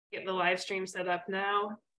Get the live stream set up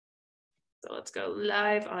now. So let's go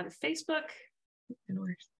live on Facebook.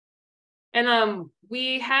 And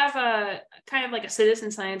we have a kind of like a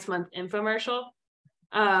Citizen Science Month infomercial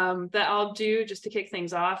that I'll do just to kick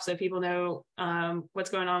things off so people know what's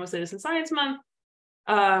going on with Citizen Science Month.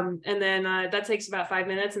 And then that takes about 5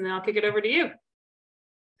 minutes, and then I'll kick it over to you.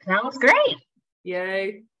 Sounds great.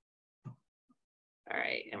 Yay. All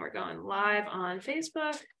right, and we're going live on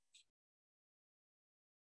Facebook.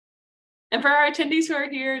 And for our attendees who are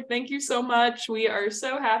here, thank you so much. We are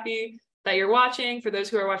so happy that you're watching. For those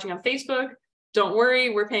who are watching on Facebook, don't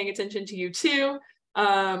worry, we're paying attention to you too.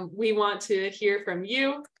 We want to hear from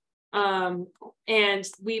you. And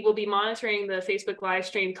we will be monitoring the Facebook live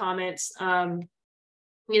stream comments, throughout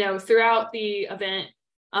the event,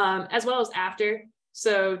 as well as after.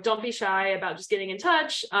 So don't be shy about just getting in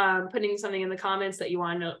touch, putting something in the comments that you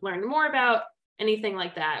want to learn more about, anything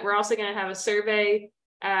like that. We're also going to have a survey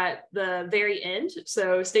at the very end,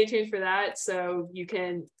 so stay tuned for that. So you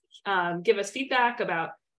can give us feedback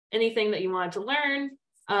about anything that you want to learn,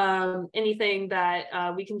 anything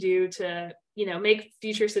that we can do to, make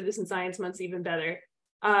future Citizen Science Months even better.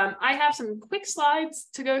 I have some quick slides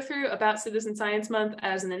to go through about Citizen Science Month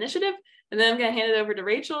as an initiative, and then I'm going to hand it over to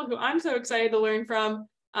Rachel, who I'm so excited to learn from.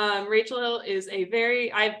 Rachel is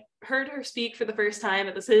I've heard her speak for the first time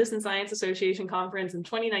at the Citizen Science Association conference in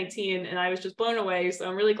 2019, and I was just blown away. So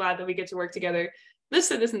I'm really glad that we get to work together this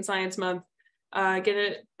Citizen Science Month,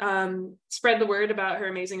 spread the word about her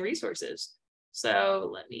amazing resources.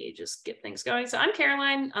 So let me just get things going. So I'm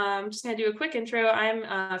Caroline. I'm just going to do a quick intro.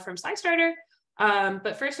 I'm from SciStarter,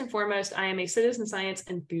 but first and foremost, I am a citizen science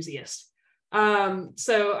enthusiast.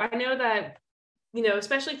 So I know that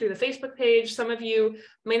especially through the Facebook page, some of you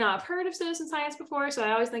may not have heard of citizen science before. So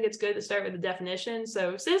I always think it's good to start with the definition.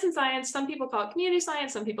 So citizen science, some people call it community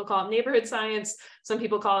science, some people call it neighborhood science, some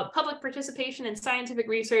people call it public participation in scientific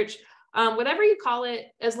research. Whatever you call it,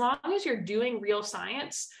 as long as you're doing real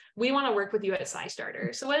science, we want to work with you at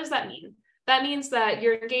SciStarter. So what does that mean? That means that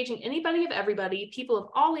you're engaging anybody of everybody, people of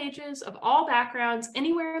all ages, of all backgrounds,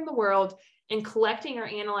 anywhere in the world, in collecting or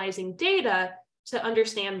analyzing data to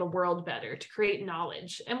understand the world better, to create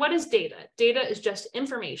knowledge. And what is data? Data is just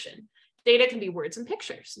information. Data can be words and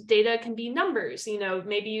pictures. Data can be numbers.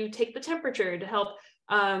 Maybe you take the temperature to help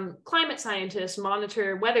climate scientists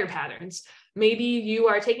monitor weather patterns. Maybe you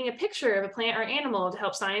are taking a picture of a plant or animal to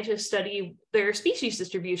help scientists study their species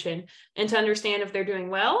distribution and to understand if they're doing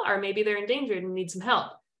well, or maybe they're endangered and need some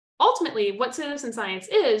help. Ultimately, what citizen science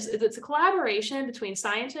is it's a collaboration between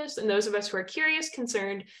scientists and those of us who are curious,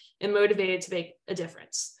 concerned, and motivated to make a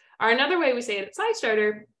difference. Or another way we say it at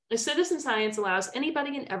SciStarter is citizen science allows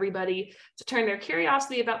anybody and everybody to turn their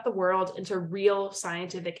curiosity about the world into real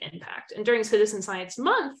scientific impact. And during Citizen Science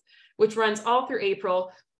Month, which runs all through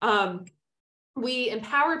April, we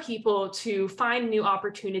empower people to find new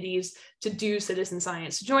opportunities to do citizen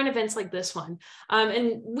science, to join events like this one.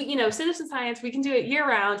 And we, citizen science, we can do it year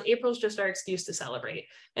round. April's just our excuse to celebrate.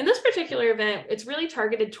 In this particular event, it's really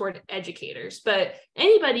targeted toward educators, but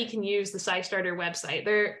anybody can use the SciStarter website.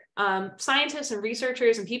 There scientists and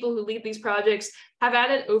researchers and people who lead these projects have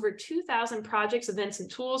added over 2,000 projects, events,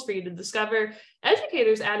 and tools for you to discover.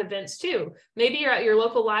 Educators add events too. Maybe you're at your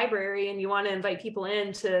local library and you want to invite people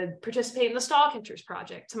in to participate in the Stall Catchers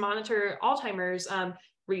project, to monitor Alzheimer's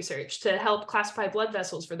research, to help classify blood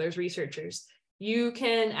vessels for those researchers. You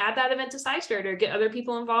can add that event to SciStarter, get other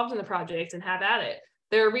people involved in the project, and have at it.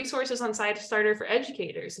 There are resources on SciStarter for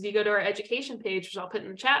educators. If you go to our education page, which I'll put in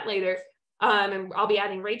the chat later, and I'll be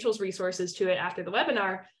adding Rachel's resources to it after the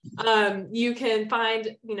webinar, you can find,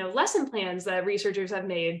 lesson plans that researchers have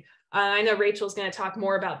made. I know Rachel's going to talk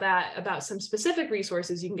more about that, about some specific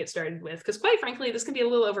resources you can get started with, because quite frankly, this can be a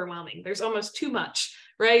little overwhelming. There's almost too much,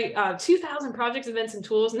 right? 2,000 projects, events, and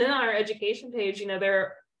tools. And then on our education page, there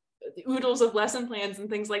are oodles of lesson plans and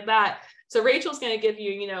things like that. So Rachel's going to give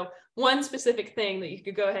you, one specific thing that you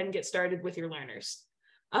could go ahead and get started with your learners.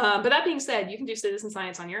 But that being said, you can do citizen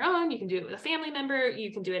science on your own. You can do it with a family member.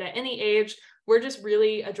 You can do it at any age. We're just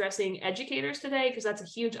really addressing educators today because that's a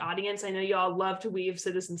huge audience. I know you all love to weave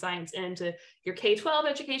citizen science into your K-12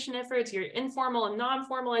 education efforts, your informal and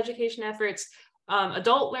non-formal education efforts,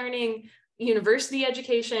 adult learning, university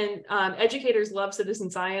education. Educators love citizen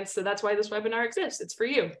science, so that's why this webinar exists. It's for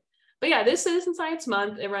you. But yeah, this Citizen Science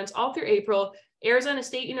Month, it runs all through April. Arizona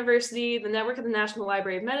State University, the Network of the National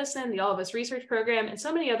Library of Medicine, the All of Us Research Program, and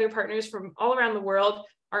so many other partners from all around the world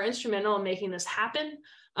are instrumental in making this happen.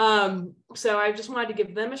 So I just wanted to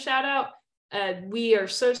give them a shout out. We are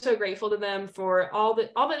so grateful to them for all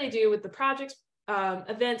that they do with the projects,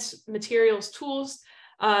 events, materials, tools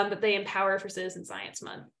that they empower for Citizen Science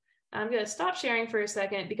Month. I'm going to stop sharing for a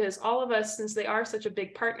second because all of us, since they are such a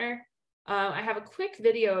big partner, I have a quick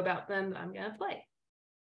video about them that I'm going to play.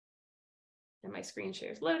 And my screen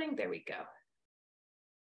share is loading. There we go.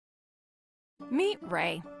 Meet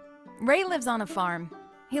Ray. Ray lives on a farm.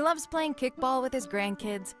 He loves playing kickball with his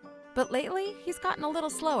grandkids, but lately he's gotten a little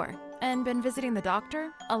slower and been visiting the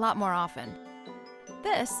doctor a lot more often.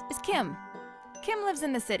 This is Kim. Kim lives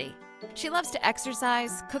in the city. She loves to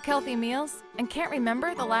exercise, cook healthy meals, and can't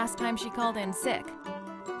remember the last time she called in sick.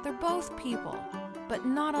 They're both people, but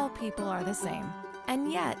not all people are the same.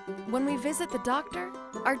 And yet, when we visit the doctor,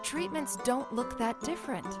 our treatments don't look that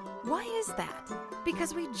different. Why is that?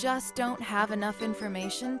 Because we just don't have enough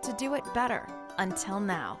information to do it better, until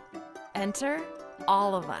now. Enter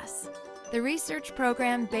all of us, the research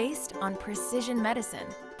program based on precision medicine.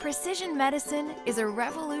 Precision medicine is a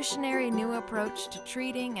revolutionary new approach to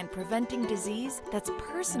treating and preventing disease that's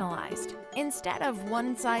personalized instead of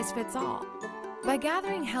one size fits all. By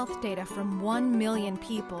gathering health data from 1 million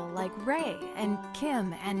people like Ray and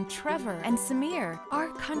Kim and Trevor and Samir, our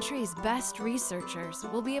country's best researchers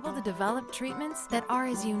will be able to develop treatments that are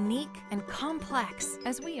as unique and complex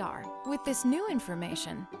as we are. With this new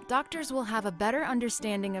information, doctors will have a better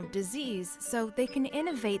understanding of disease so they can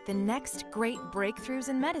innovate the next great breakthroughs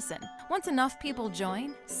in medicine. Once enough people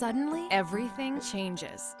join, suddenly everything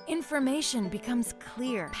changes. Information becomes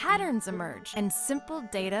clear, patterns emerge, and simple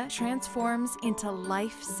data transforms into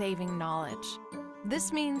life-saving knowledge.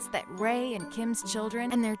 This means that Ray and Kim's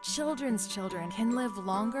children and their children's children can live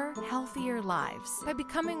longer, healthier lives. By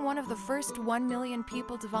becoming one of the first 1 million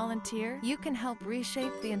people to volunteer, you can help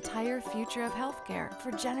reshape the entire future of healthcare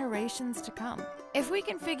for generations to come. If we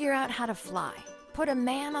can figure out how to fly, put a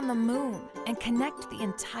man on the moon, and connect the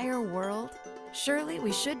entire world, surely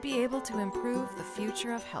we should be able to improve the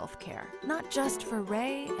future of healthcare. Not just for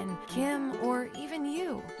Ray and Kim or even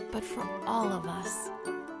you, but for all of us.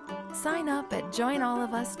 Sign up at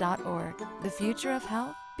joinallofus.org. The future of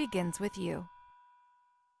health begins with you.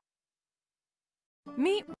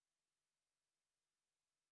 Meet.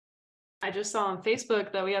 I just saw on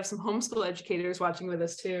Facebook that we have some homeschool educators watching with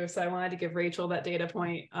us too. So I wanted to give Rachel that data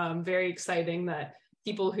point. Very exciting that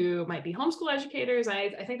people who might be homeschool educators, I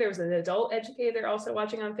think there was an adult educator also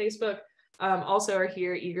watching on Facebook, also are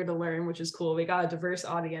here eager to learn, which is cool. We got a diverse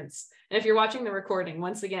audience. And if you're watching the recording,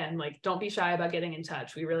 once again, like, don't be shy about getting in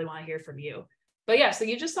touch. We really want to hear from you. But yeah, so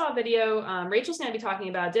you just saw a video. Rachel's going to be talking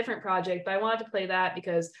about a different project, but I wanted to play that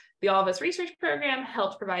because the All of Us Research Program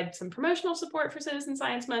helped provide some promotional support for Citizen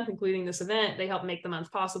Science Month, including this event. They helped make the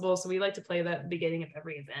month possible. So we like to play that at the beginning of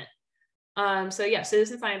every event. So yeah,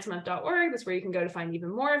 citizensciencemonth.org. That's where you can go to find even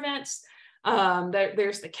more events.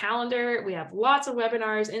 There's the calendar. We have lots of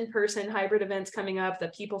webinars, in-person, hybrid events coming up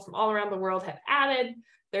that people from all around the world have added.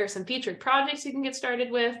 There are some featured projects you can get started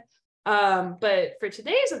with. But for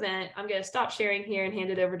today's event, I'm going to stop sharing here and hand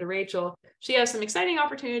it over to Rachel. She has some exciting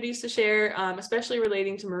opportunities to share, especially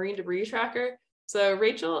relating to Marine Debris Tracker. So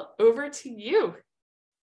Rachel, over to you.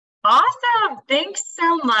 Awesome. Thanks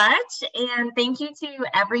so much. And thank you to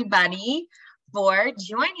everybody for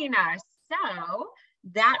joining us. So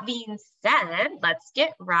that being said, let's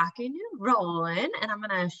get rocking and rolling. And I'm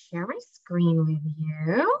going to share my screen with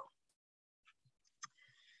you.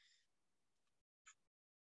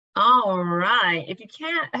 All right. If you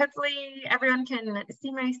can't, hopefully everyone can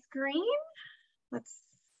see my screen. Let's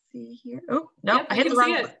see here. Oh, no, Yep, I hit the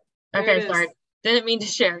wrong one. Okay, sorry. Didn't mean to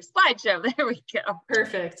share slideshow. There we go.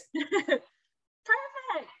 Perfect. Perfect.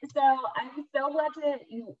 So I'm so glad that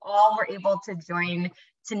you all were able to join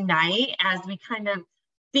tonight as we kind of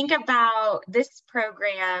think about this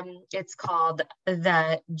program. It's called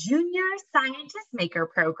the Junior Scientist Maker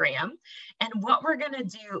Program. And what we're going to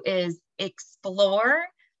do is explore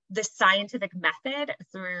the scientific method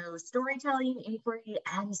through storytelling, inquiry,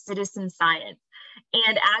 and citizen science.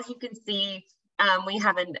 And as you can see, we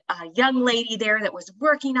have a young lady there that was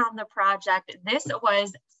working on the project. This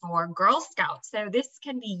was for Girl Scouts. So this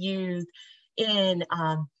can be used in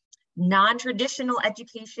non-traditional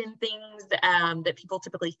education things that people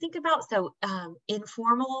typically think about. So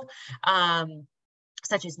informal,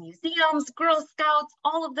 such as museums, Girl Scouts,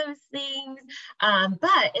 all of those things.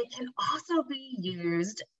 But it can also be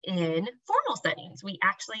used in formal settings. We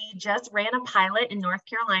actually just ran a pilot in North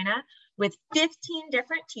Carolina with 15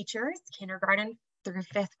 different teachers, kindergarten through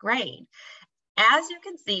 5th grade. As you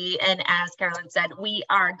can see, and as Carolyn said, we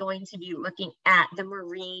are going to be looking at the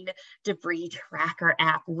Marine Debris Tracker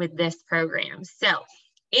app with this program. So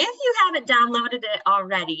if you haven't downloaded it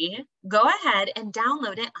already, go ahead and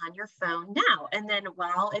download it on your phone now. And then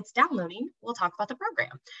while it's downloading, we'll talk about the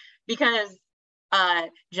program. Because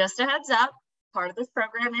just a heads up, part of this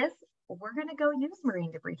program is we're going to go use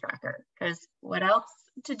Marine Debris Tracker, because what else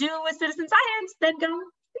to do with citizen science than go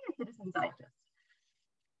be a citizen scientist?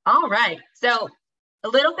 All right, so a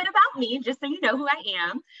little bit about me, just so you know who I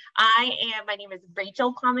am. My name is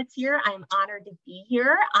Rachel Palmatier. I'm honored to be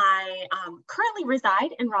here. I currently reside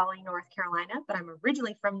in Raleigh, North Carolina, but I'm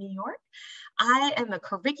originally from New York. I am a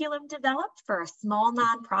curriculum developer for a small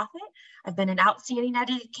nonprofit. I've been an outstanding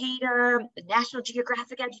educator, a National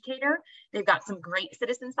Geographic educator. They've got some great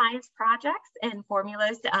citizen science projects and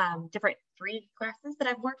formulas, different free classes that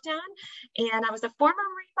I've worked on. And I was a former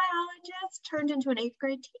marine biologist turned into an 8th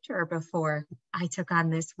grade teacher before I took on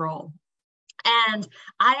this role. And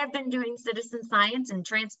I have been doing citizen science and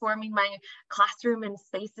transforming my classroom and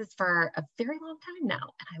spaces for a very long time now,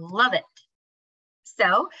 and I love it.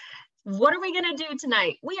 So what are we going to do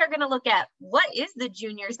tonight? We are going to look at what is the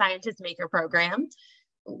Junior Scientist Maker Program?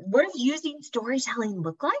 What does using storytelling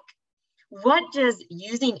look like? What does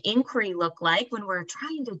using inquiry look like when we're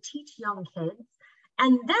trying to teach young kids?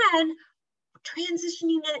 And then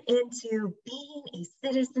transitioning it into being a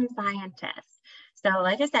citizen scientist. So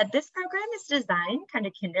like I said, this program is designed kind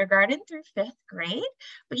of kindergarten through 5th grade,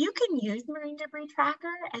 but you can use Marine Debris Tracker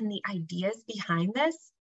and the ideas behind this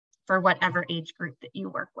for whatever age group that you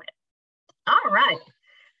work with. All right,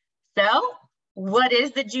 so what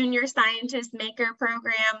is the Junior Scientist Maker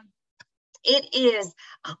Program? It is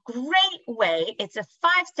a great way. It's a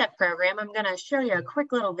 5-step program. I'm going to show you a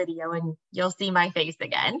quick little video and you'll see my face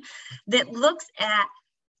again that looks at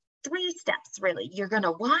 3 steps, really. You're going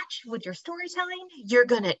to watch with your storytelling. You're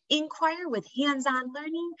going to inquire with hands-on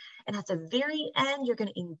learning. And at the very end, you're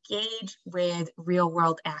going to engage with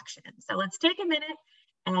real-world action. So let's take a minute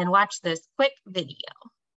and watch this quick video.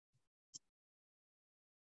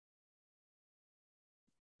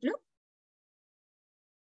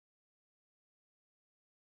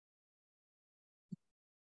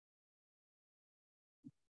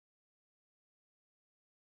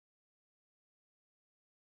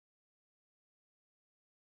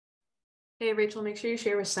 Hey, Rachel, make sure you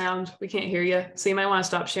share with sound. We can't hear you. So you might want to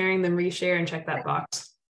stop sharing, then reshare and check that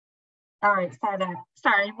box. All right,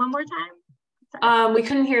 sorry, one more time. We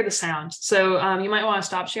couldn't hear the sound. So you might want to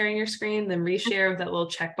stop sharing your screen, then reshare with that little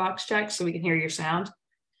checkbox check so we can hear your sound.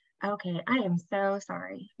 Okay, I am so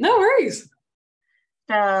sorry. No worries.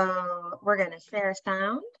 So we're going to share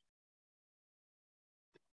sound.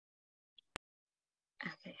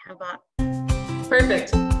 Okay, how about?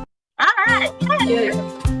 Perfect. All right.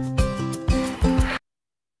 Yeah.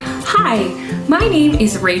 Hi, my name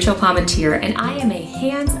is Rachel Palmatier and I am a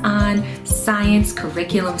hands-on science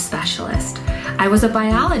curriculum specialist. I was a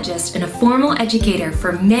biologist and a formal educator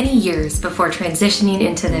for many years before transitioning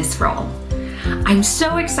into this role. I'm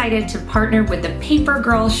so excited to partner with the Paper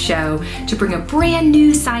Girls Show to bring a brand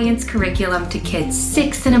new science curriculum to kids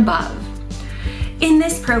 6 and above. In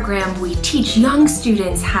this program, we teach young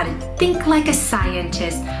students how to think like a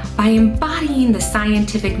scientist by embodying the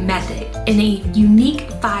scientific method in a unique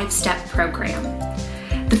 5-step program.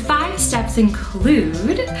 The 5 steps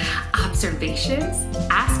include observations,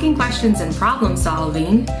 asking questions and problem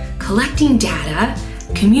solving, collecting data,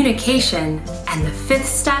 communication, and the 5th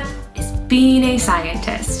step is being a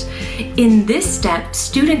scientist. In this step,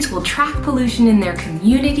 students will track pollution in their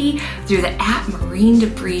community through the app Marine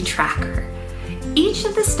Debris Tracker. Each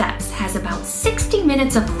of the steps has about 60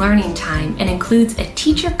 minutes of learning time and includes a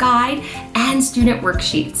teacher guide and student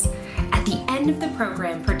worksheets. At the end of the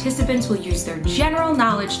program, participants will use their general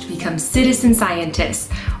knowledge to become citizen scientists,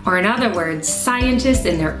 or in other words, scientists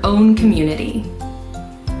in their own community.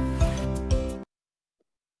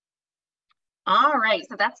 All right,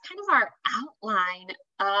 so that's kind of our outline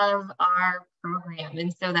of our program.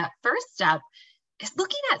 And so that first step is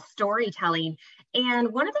looking at storytelling.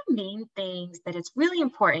 And one of the main things that is really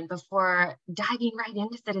important before diving right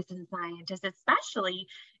into citizen scientists, especially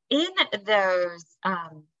in those,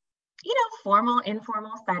 formal,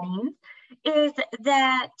 informal settings, is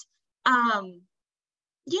that,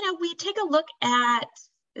 we take a look at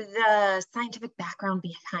the scientific background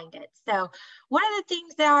behind it. So one of the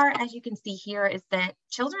things that are, as you can see here, is that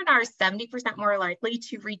children are 70% more likely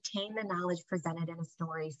to retain the knowledge presented in a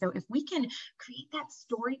story. So if we can create that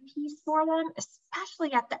story piece for them,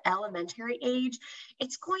 especially at the elementary age,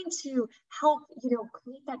 it's going to help,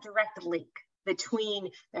 create that direct link between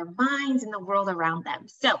their minds and the world around them.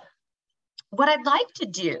 So what I'd like to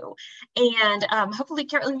do, and hopefully,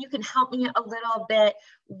 Carolyn, you can help me a little bit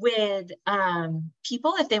with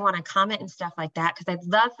people if they want to comment and stuff like that, because I'd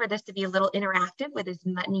love for this to be a little interactive with as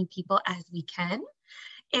many people as we can,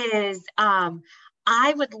 is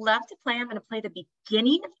I would love to play. I'm going to play the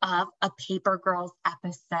beginning of a Paper Girls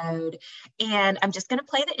episode. And I'm just going to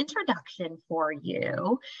play the introduction for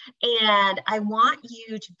you. And I want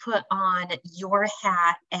you to put on your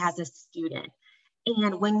hat as a student.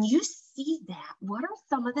 And when you see that, what are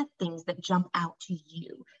some of the things that jump out to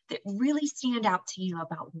you, that really stand out to you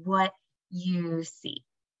about what you see?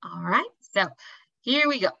 All right, so here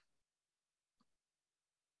we go.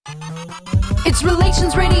 It's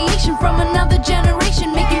relations radiation from another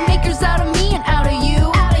generation, making makers out of me and out of you.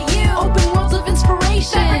 Open worlds of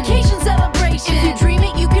inspiration, fabrication celebration. If you dream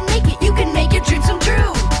it, you can make it. You can make your dreams come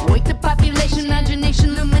true. Wake the population,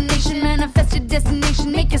 imagination, illumination, manifested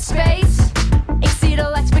destination. Make a space, exceed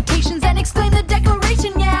all expectations, and exclaim the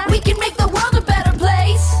declaration. Yeah, we can make the world a better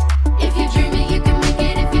place. If you dream it, you can make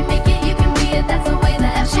it. If you make it, you can be it. That's the way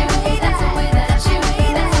that you. That's the way that you.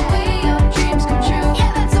 That's the way your dreams come true.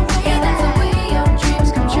 Yeah, that's the way. That's the way your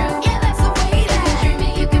dreams come true. Yeah, that's the way that you dream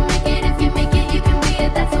it, you can make it. If you make it, you can be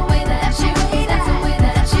it. That's the way that you. That's the way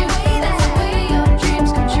that you. That's the way your dreams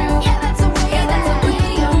come true. Yeah, that's the way. That's the way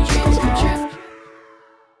your dreams come true.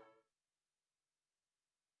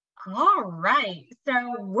 All right, so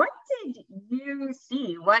what did you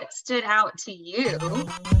see? What stood out to you?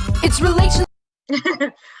 It's relations.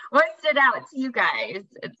 What stood out to you guys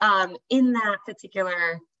in that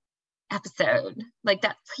particular episode? Like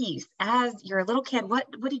that piece, as you're a little kid, what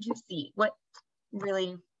did you see? What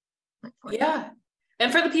really went for you? Yeah.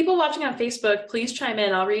 And for the people watching on Facebook, please chime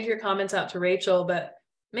in. I'll read your comments out to Rachel, but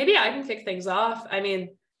maybe I can kick things off. I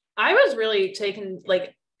mean, I was really taken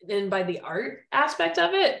like in by the art aspect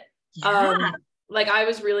of it. Yeah. Like I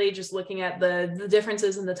was really just looking at the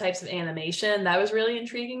differences in the types of animation that was really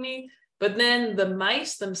intriguing me. But then the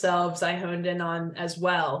mice themselves, I honed in on as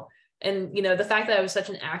well. And, you know, the fact that it was such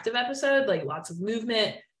an active episode, like lots of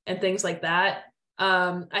movement and things like that.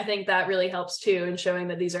 I think that really helps too in showing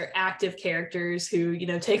that these are active characters who, you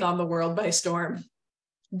know, take on the world by storm.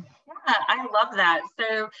 Yeah, I love that.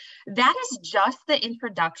 So that is just the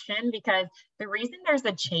introduction, because the reason there's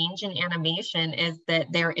a change in animation is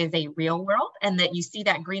that there is a real world, and that you see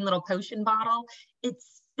that green little potion bottle, it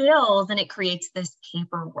spills and it creates this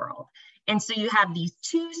paper world. And so you have these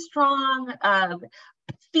two strong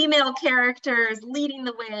female characters leading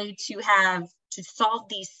the way to solve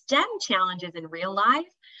these STEM challenges in real life.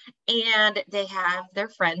 And they have their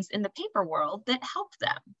friends in the paper world that help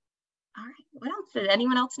them. All right, what else? Did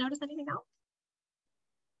anyone else notice anything else?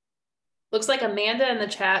 Looks like Amanda in the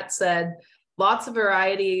chat said lots of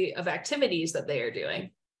variety of activities that they are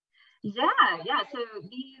doing. Yeah. So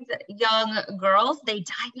these young girls, they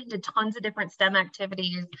dive into tons of different STEM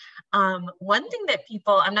activities. One thing that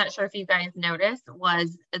people, I'm not sure if you guys noticed,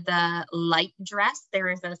 was the light dress. There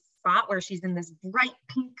is a spot where she's in this bright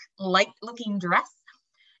pink light looking dress.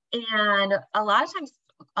 And a lot of times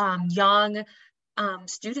young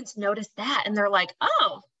students notice that, and they're like,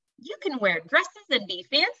 oh, you can wear dresses and be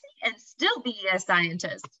fancy and still be a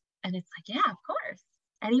scientist. And it's like, yeah, of course.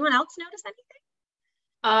 Anyone else notice anything?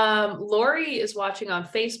 Lori is watching on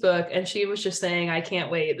Facebook, and she was just saying, I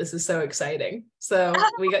can't wait. This is so exciting. So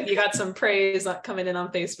you got some praise coming in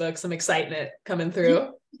on Facebook, some excitement coming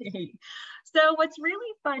through. So what's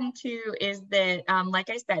really fun too is that,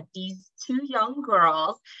 like I said, these two young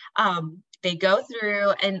girls, they go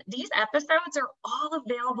through, and these episodes are all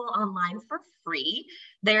available online for free.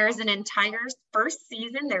 There's an entire first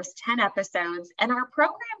season, there's 10 episodes, and our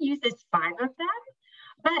program uses 5 of them.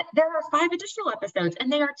 But there are 5 additional episodes,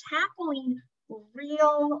 and they are tackling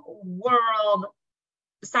real world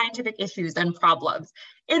scientific issues and problems,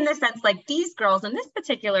 in the sense like these girls in this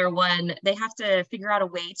particular one, they have to figure out a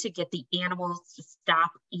way to get the animals to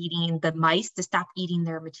stop eating, the mice to stop eating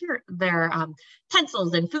their material, their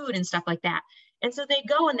pencils and food and stuff like that. And so they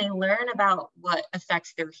go and they learn about what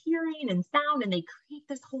affects their hearing and sound, and they create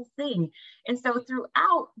this whole thing. And so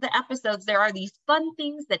throughout the episodes, there are these fun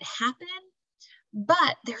things that happen,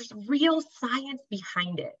 but there's real science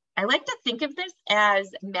behind it. I like to think of this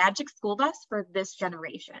as Magic School Bus for this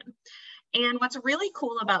generation. And what's really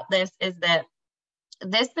cool about this is that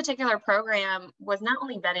this particular program was not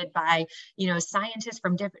only vetted by, scientists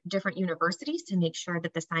from different universities to make sure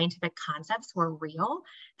that the scientific concepts were real.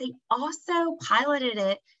 They also piloted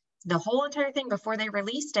it, the whole entire thing, before they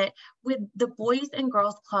released it, with the Boys and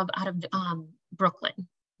Girls Club out of Brooklyn,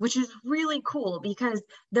 which is really cool because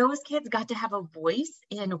those kids got to have a voice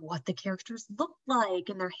in what the characters looked like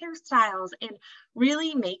and their hairstyles, and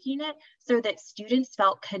really making it so that students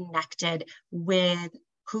felt connected with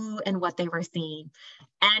who and what they were seeing.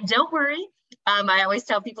 And don't worry, I always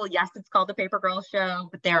tell people, yes, it's called the Paper Girl Show,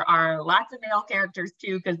 but there are lots of male characters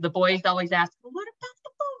too, because the boys always ask, well, what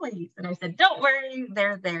about the boys? And I said, don't worry,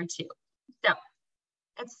 they're there too. So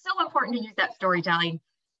it's so important to use that storytelling.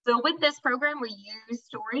 So with this program, we use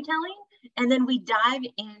storytelling, and then we dive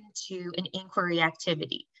into an inquiry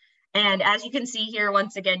activity. And as you can see here,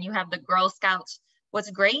 once again, you have the Girl Scouts. What's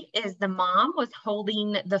great is the mom was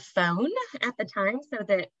holding the phone at the time, so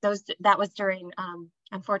that was during,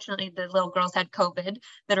 unfortunately, the little girls had COVID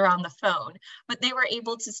that are on the phone, but they were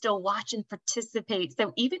able to still watch and participate.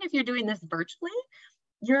 So even if you're doing this virtually,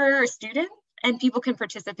 you're a student and people can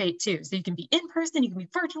participate too. So you can be in person, you can be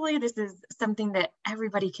virtually. This is something that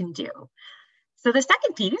everybody can do. So the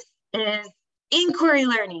second piece is inquiry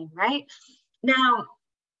learning, right? Now,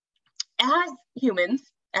 as humans,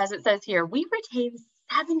 as it says here, we retain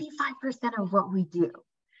 75% of what we do.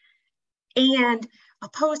 And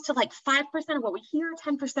opposed to like 5% of what we hear,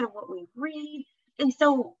 10% of what we read. And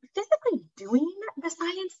so physically doing the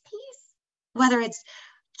science piece, whether it's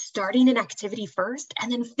starting an activity first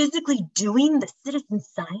and then physically doing the citizen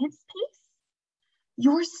science piece,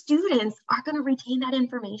 your students are going to retain that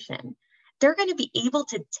information. They're going to be able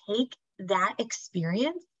to take that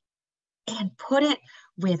experience and put it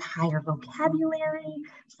with higher vocabulary,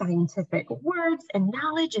 scientific words and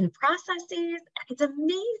knowledge and processes. It's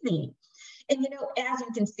amazing. And, you know, as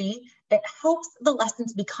you can see, it helps the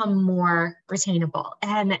lessons become more retainable.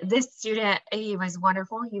 And this student, he was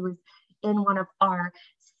wonderful. He was in one of our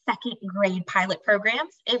second grade pilot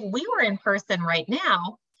programs. If we were in person right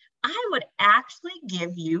now, I would actually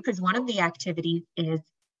give you, because one of the activities is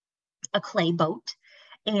a clay boat,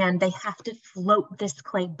 and they have to float this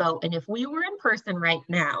clay boat. And if we were in person right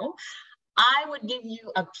now, I would give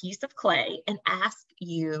you a piece of clay and ask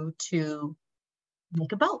you to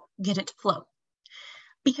make a boat, get it to float.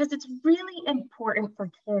 Because it's really important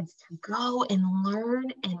for kids to go and learn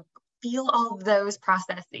and feel all of those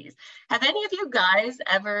processes. Have any of you guys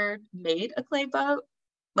ever made a clay boat?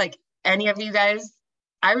 Like any of you guys?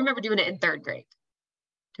 I remember doing it in 3rd grade.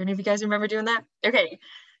 Do any of you guys remember doing that? Okay.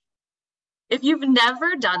 If you've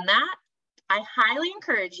never done that, I highly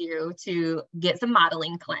encourage you to get some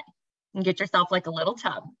modeling clay and get yourself like a little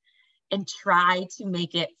tub and try to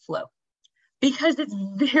make it float, because it's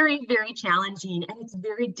very, very challenging and it's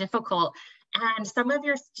very difficult. And some of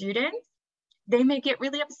your students, they may get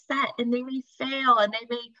really upset and they may fail, and they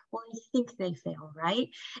may, well, I think they fail, right?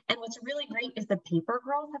 And what's really great is the Paper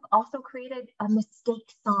Girls have also created a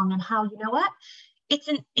mistake song, and how, you know what? It's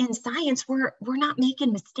in science, we're not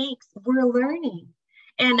making mistakes, we're learning.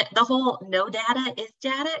 And the whole no data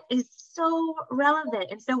is so relevant.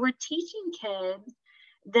 And so we're teaching kids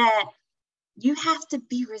that you have to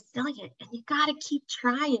be resilient and you got to keep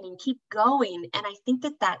trying and keep going. And I think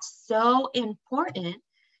that that's so important,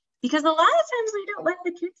 because a lot of times we don't let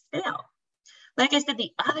the kids fail. Like I said,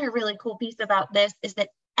 the other really cool piece about this is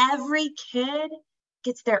that every kid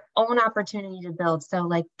gets their own opportunity to build. So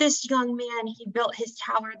like this young man, he built his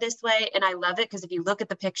tower this way. And I love it because if you look at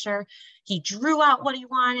the picture, he drew out what he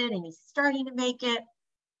wanted and he's starting to make it.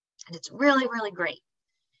 And it's really, really great.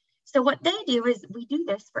 So what they do is we do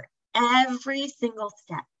this for every single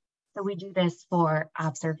step. So we do this for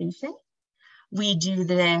observation. We do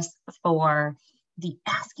this for the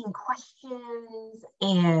asking questions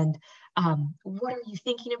and what are you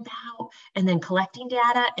thinking about, and then collecting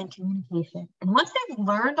data and communication. And once they've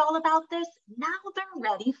learned all about this, now they're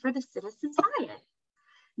ready for the citizen science.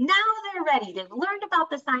 Now they're ready. They've learned about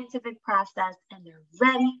the scientific process and they're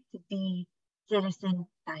ready to be citizen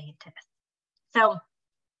scientists. So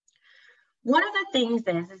one of the things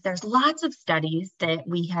is there's lots of studies that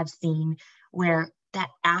we have seen where that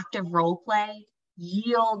active role play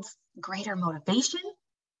yields greater motivation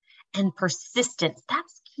and persistence.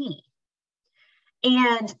 That's key.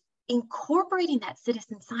 And incorporating that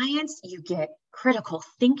citizen science, you get critical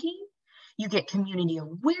thinking, you get community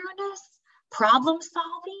awareness, problem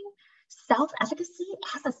solving, self-efficacy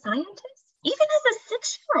as a scientist, even as a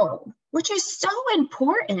 6-year-old, which is so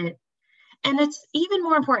important. And it's even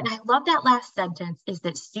more important, I love that last sentence, is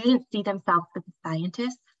that students see themselves as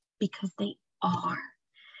scientists because they are.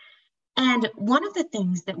 And one of the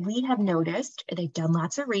things that we have noticed, they've done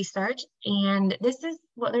lots of research, and this is,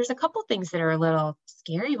 well, there's a couple things that are a little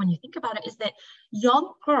scary when you think about it, is that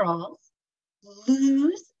young girls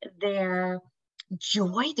lose their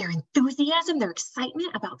joy, their enthusiasm, their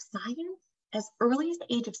excitement about science as early as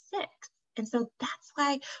the age of 6. And so that's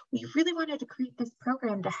why we really wanted to create this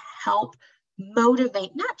program to help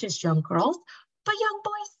motivate not just young girls, but young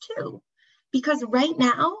boys too. Because right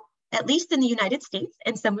now, at least in the United States,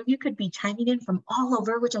 and some of you could be chiming in from all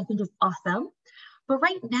over, which I think is awesome. But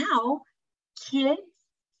right now, kids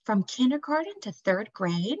from kindergarten to 3rd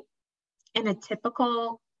grade in a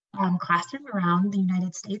typical classroom around the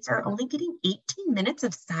United States are only getting 18 minutes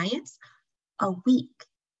of science a week,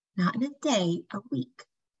 not in a day, a week.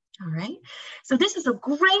 All right. So this is a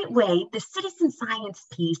great way, the citizen science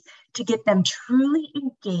piece, to get them truly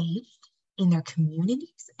engaged in their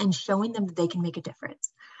communities and showing them that they can make a difference.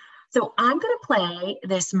 So I'm going to play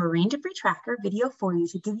this marine debris tracker video for you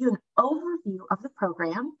to give you an overview of the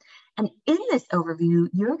program. And in this overview,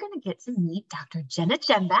 you're going to get to meet Dr. Jenna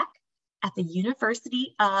Jembeck at the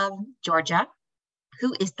University of Georgia,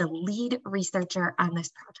 who is the lead researcher on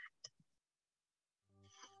this project.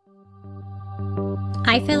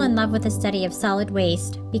 I fell in love with the study of solid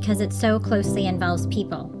waste because it so closely involves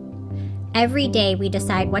people. Every day we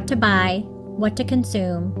decide what to buy, what to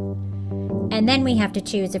consume, and then we have to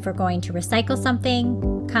choose if we're going to recycle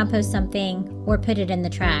something, compost something, or put it in the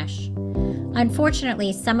trash.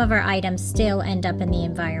 Unfortunately, some of our items still end up in the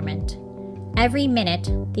environment. Every minute,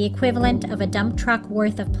 the equivalent of a dump truck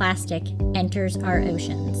worth of plastic enters our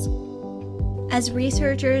oceans. As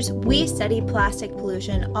researchers, we study plastic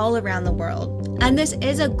pollution all around the world, and this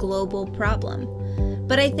is a global problem.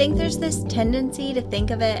 But I think there's this tendency to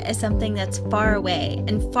think of it as something that's far away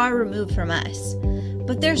and far removed from us.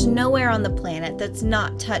 But there's nowhere on the planet that's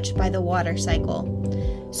not touched by the water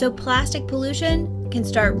cycle. So plastic pollution can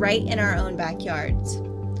start right in our own backyards.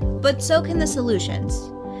 But so can the solutions.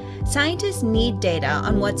 Scientists need data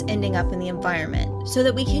on what's ending up in the environment so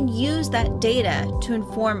that we can use that data to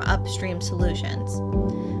inform upstream solutions.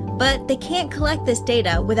 But they can't collect this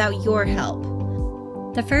data without your help.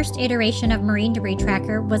 The first iteration of Marine Debris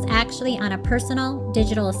Tracker was actually on a personal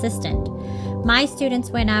digital assistant. My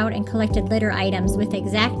students went out and collected litter items with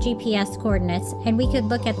exact GPS coordinates, and we could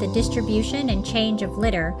look at the distribution and change of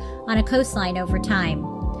litter on a coastline over time.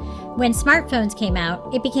 When smartphones came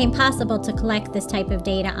out, it became possible to collect this type of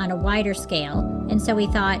data on a wider scale, and so we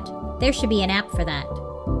thought there should be an app for that.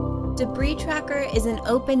 Debris Tracker is an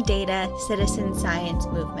open data citizen science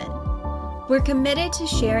movement. We're committed to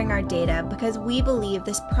sharing our data because we believe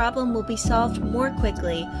this problem will be solved more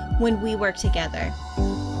quickly when we work together.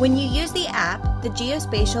 When you use the app, the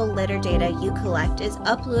geospatial litter data you collect is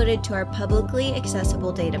uploaded to our publicly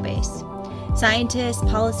accessible database. Scientists,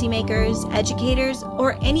 policymakers, educators,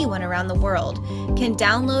 or anyone around the world can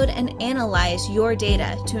download and analyze your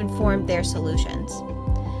data to inform their solutions.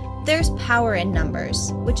 There's power in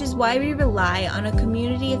numbers, which is why we rely on a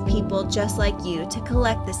community of people just like you to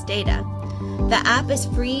collect this data. The app is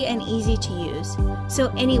free and easy to use,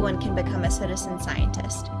 so anyone can become a citizen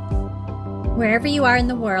scientist. Wherever you are in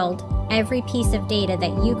the world, every piece of data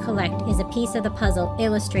that you collect is a piece of the puzzle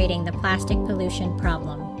illustrating the plastic pollution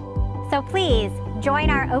problem. So please join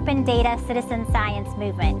our open data citizen science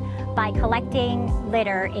movement by collecting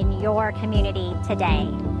litter in your community today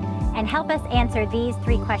and help us answer these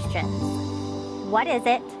 3 questions. What is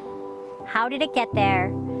it? How did it get there?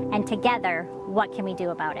 And together, what can we do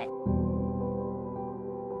about it?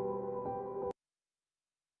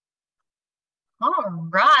 All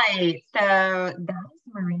right, so that is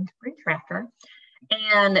Marine Debris Tracker,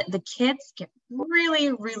 and the kids get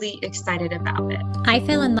really, really excited about it. I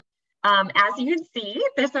fell in love. As you can see,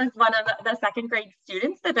 this is one of the 2nd grade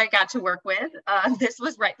students that I got to work with. This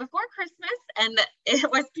was right before Christmas, and it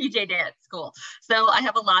was PJ Day at school. So I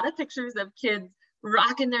have a lot of pictures of kids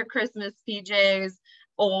rocking their Christmas PJs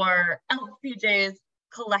or elf PJs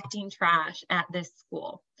collecting trash at this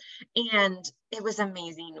school. And it was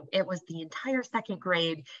amazing. It was the entire 2nd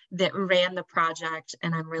grade that ran the project,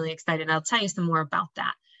 and I'm really excited. I'll tell you some more about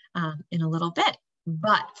that in a little bit.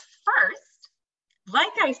 But first,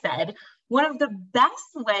 like I said, one of the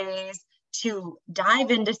best ways to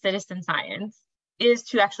dive into citizen science is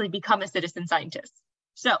to actually become a citizen scientist.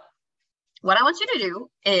 So what I want you to do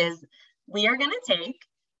is we are going to take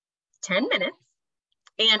 10 minutes.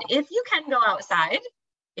 And if you can go outside,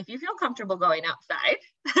 if you feel comfortable going outside,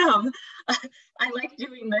 I like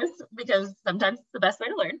doing this because sometimes it's the best way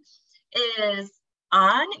to learn, is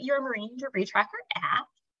on your Marine Debris Tracker app,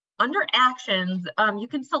 under actions, you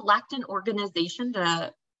can select an organization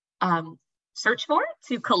to search for,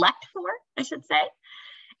 to collect for, I should say.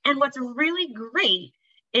 And what's really great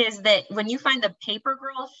is that when you find the Paper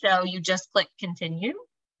Girl show, you just click continue,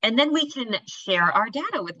 and then we can share our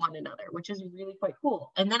data with one another, which is really quite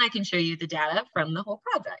cool. And then I can show you the data from the whole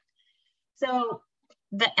project. So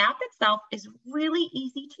the app itself is really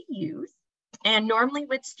easy to use. And normally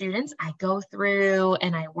with students, I go through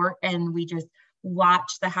and I work and we just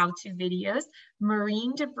watch the how-to videos.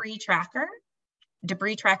 Marine Debris Tracker,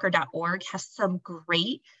 debristracker.org has some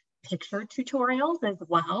great picture tutorials as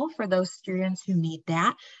well for those students who need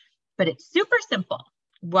that. but it's super simple.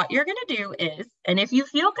 What you're going to do is, and if you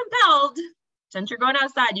feel compelled, since you're going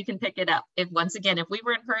outside, you can pick it up. If we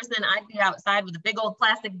were in person, I'd be outside with a big old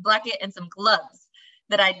plastic bucket and some gloves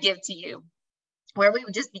that I'd give to you, where we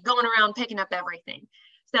would just be going around picking up everything.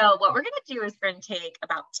 So what we're going to do is we're going to take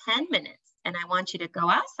about 10 minutes, and I want you to go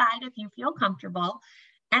outside if you feel comfortable.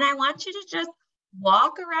 And I want you to just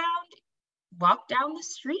walk down the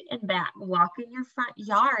street and back, walk in your front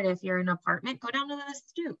yard. If you're in an apartment, go down to the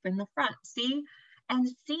stoop in the front, see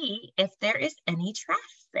if there is any trash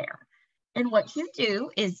there. And what you do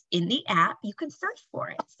is in the app, you can search for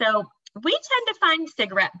it. So we tend to find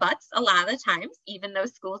cigarette butts a lot of the times, even though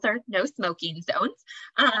schools are no smoking zones.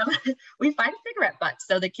 We find cigarette butts.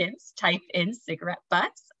 So the kids type in cigarette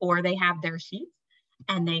butts, or they have their sheets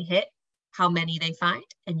and they hit how many they find,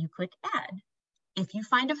 and you click add. If you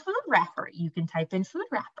find a food wrapper, you can type in food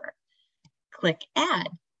wrapper, click add.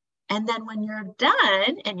 And then when you're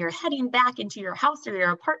done and you're heading back into your house or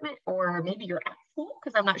your apartment, or maybe you're at school,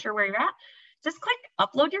 because I'm not sure where you're at, just click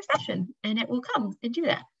upload your session and it will come and do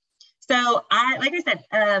that. So like I said,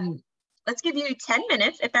 let's give you 10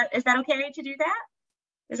 minutes. Is that okay to do that?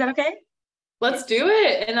 Is that okay? Let's do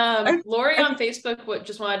it. And Lori on Facebook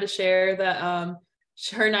just wanted to share that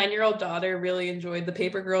her 9-year-old daughter really enjoyed the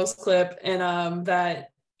Paper Girls clip, and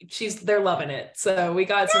that they're loving it. So we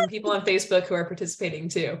got some people on Facebook who are participating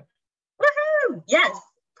too. Woohoo! Yes,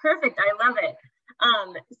 perfect. I love it.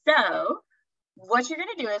 So what you're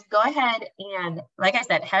gonna do is go ahead and, like I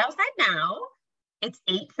said, head outside now. It's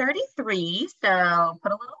 8:33, so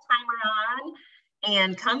put a little timer on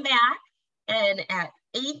and come back. And at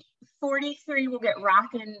 8:43, we'll get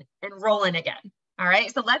rocking and rolling again. All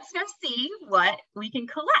right, so let's go see what we can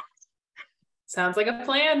collect. Sounds like a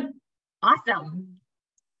plan. Awesome.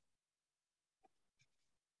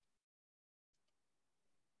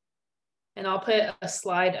 And I'll put a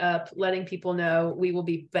slide up letting people know we will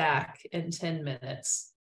be back in 10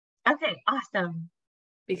 minutes. Okay, awesome.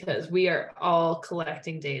 Because we are all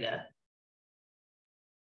collecting data.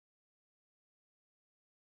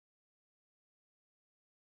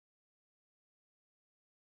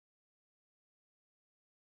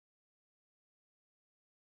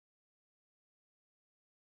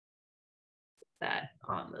 That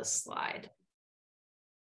on the slide.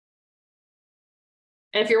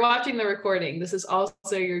 And if you're watching the recording, this is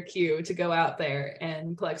also your cue to go out there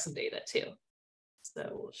and collect some data too. So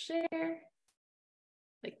we'll share,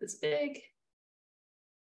 make this big.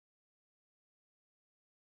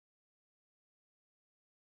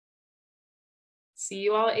 See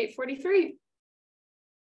you all at 8:43.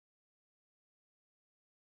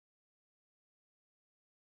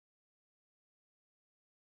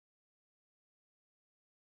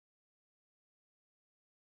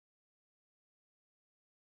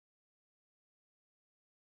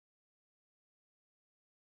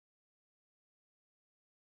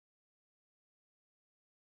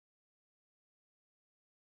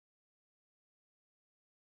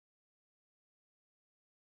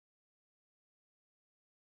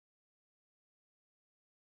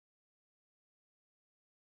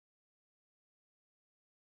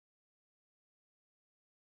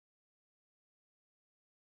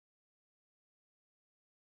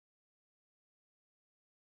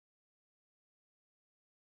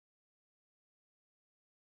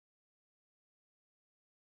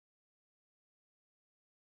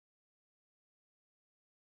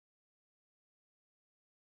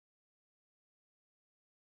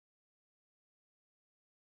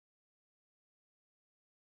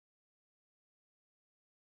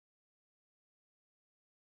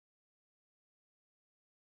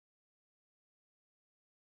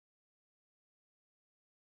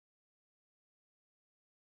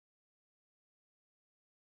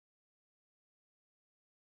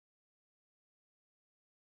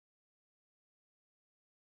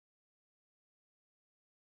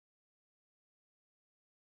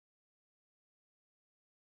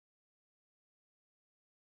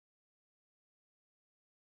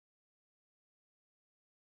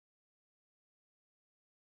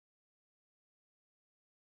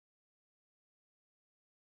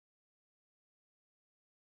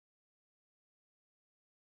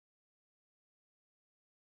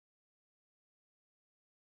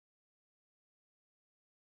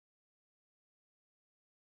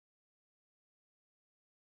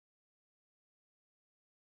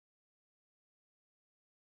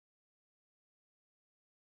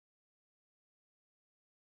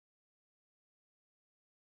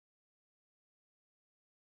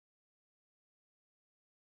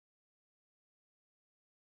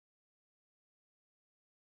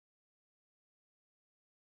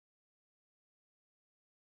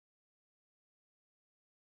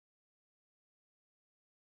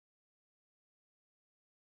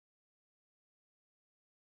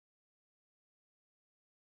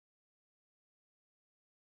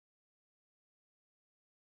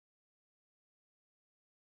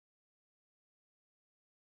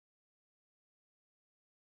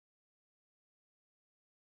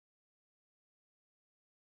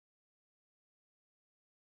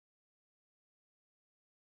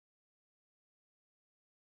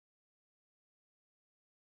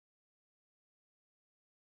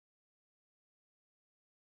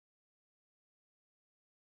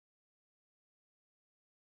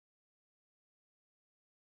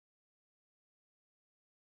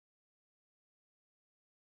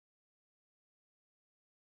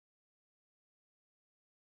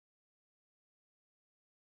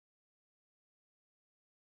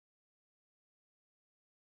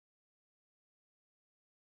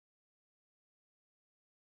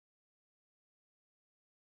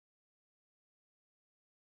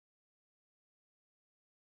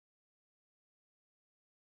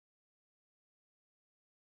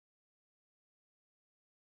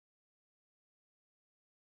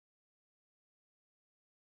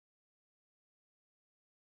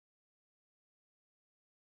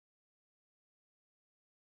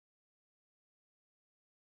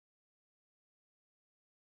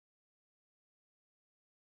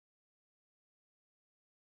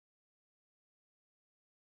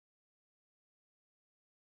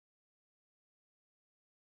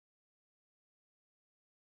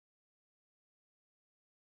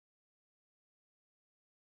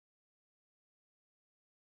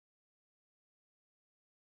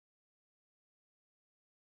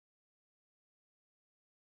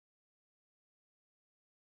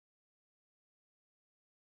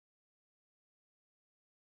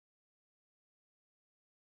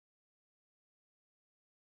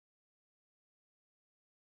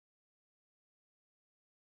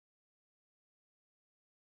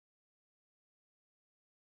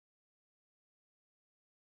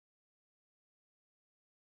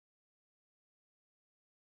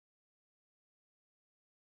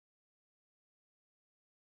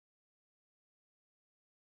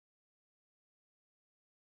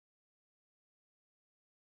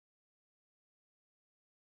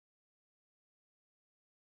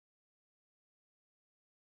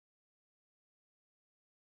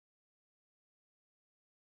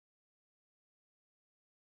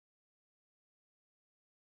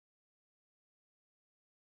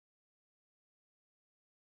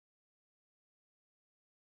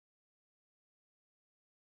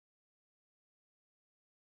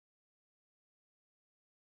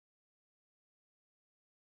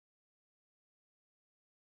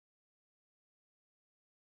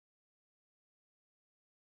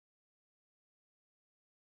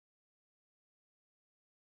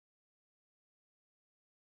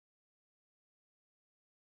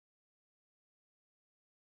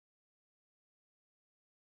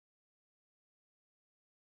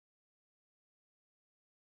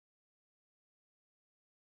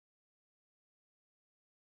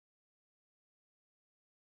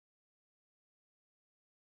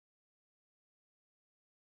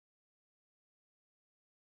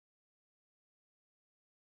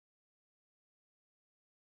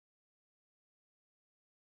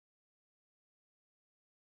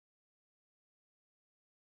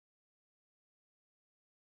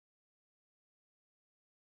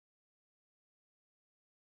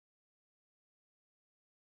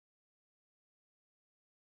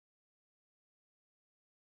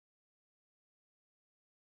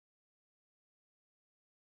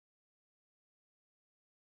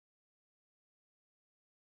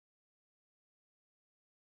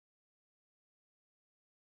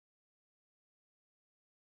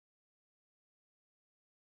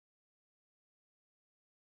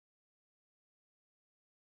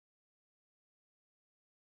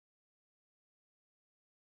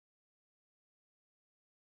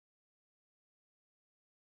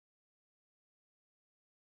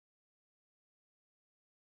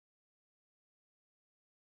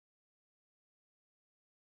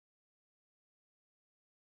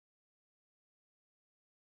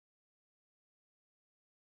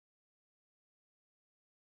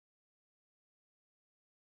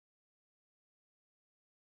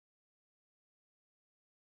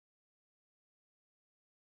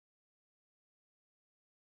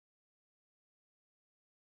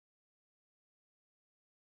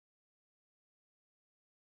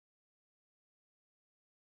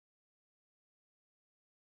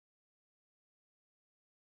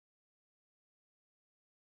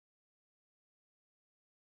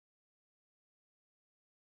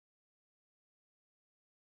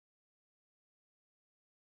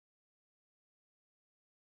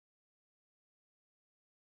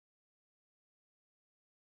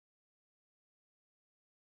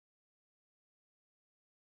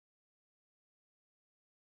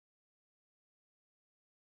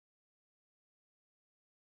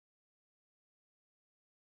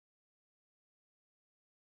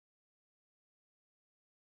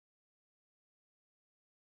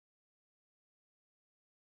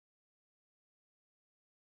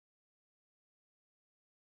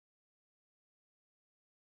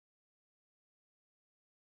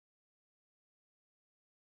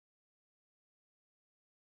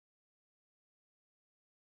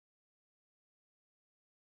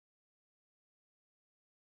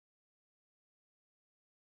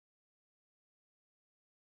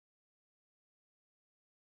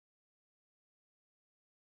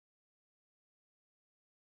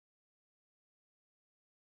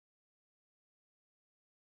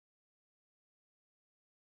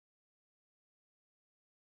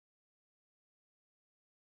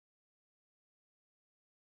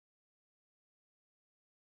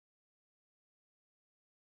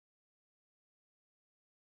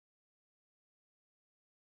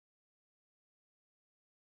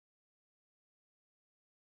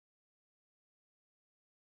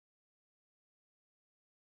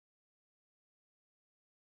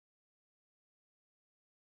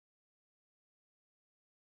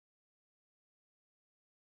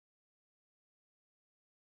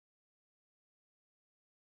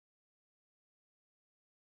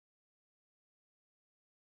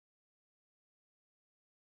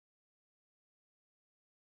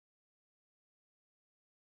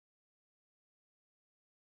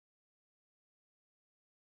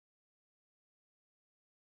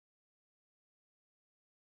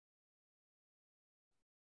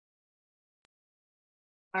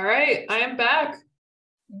 All right, I am back.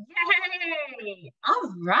 Yay!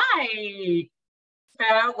 All right.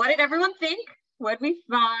 So what did everyone think? What did we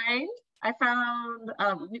find? I found,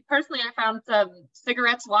 personally, I found some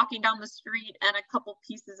cigarettes walking down the street and a couple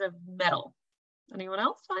pieces of metal. Anyone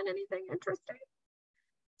else find anything interesting?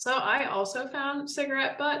 So I also found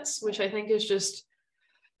cigarette butts, which I think is just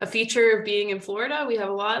a feature of being in Florida. We have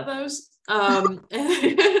a lot of those. Well,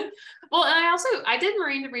 and I did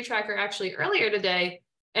marine debris tracker actually earlier today,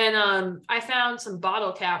 and I found some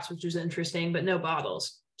bottle caps, which was interesting, but no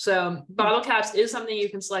bottles. So bottle caps is something you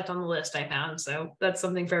can select on the list I found. So that's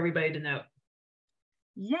something for everybody to note.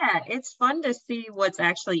 Yeah, it's fun to see what's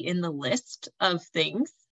actually in the list of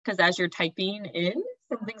things, because as you're typing in,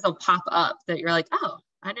 some things will pop up that you're like, oh,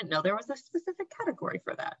 I didn't know there was a specific category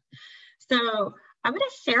for that. So I'm going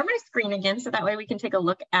to share my screen again, so that way we can take a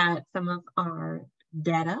look at some of our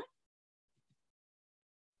data.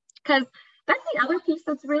 Because that's the other piece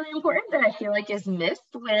that's really important that I feel like is missed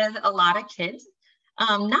with a lot of kids.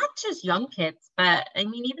 Not just young kids, but I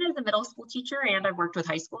mean, even as a middle school teacher, and I've worked with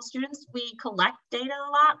high school students, we collect data a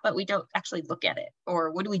lot, but we don't actually look at it, or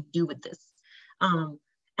what do we do with this? And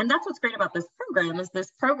that's what's great about this program, is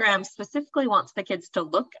this program specifically wants the kids to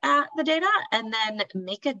look at the data and then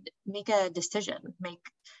make a decision,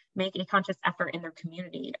 make a conscious effort in their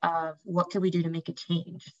community of what can we do to make a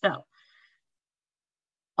change. So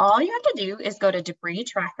all you have to do is go to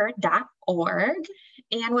debristracker.org.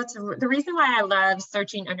 And the reason why I love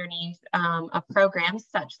searching underneath a program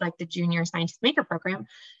such like the Junior Scientist Maker program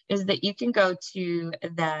is that you can go to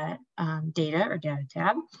the data or data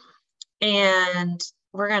tab, and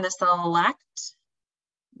we're going to select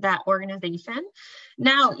that organization.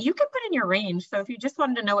 Now you can put in your range. So if you just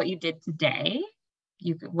wanted to know what you did today,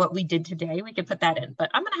 what we did today, we could put that in.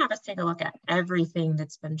 But I'm going to have us take a look at everything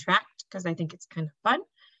that's been tracked, because I think it's kind of fun.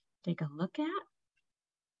 Take a look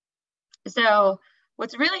at. So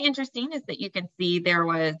what's really interesting is that you can see there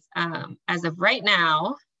was, as of right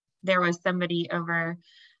now, there was somebody over,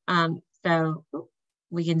 so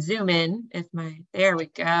we can zoom in there we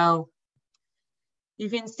go. You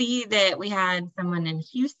can see that we had someone in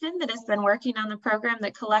Houston that has been working on the program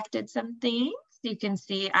that collected some things. You can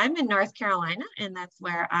see I'm in North Carolina, and that's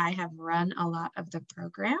where I have run a lot of the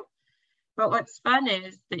program. But what's fun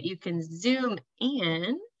is that you can zoom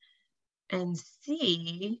in and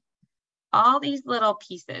see all these little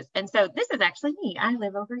pieces. And so this is actually me. I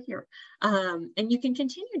live over here. And you can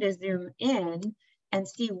continue to zoom in and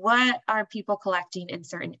see what are people collecting in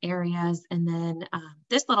certain areas. And then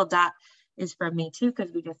this little dot is from me too,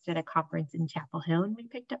 because we just did a conference in Chapel Hill and we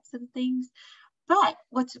picked up some things. But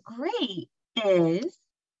what's great is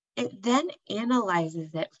it then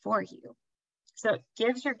analyzes it for you. So it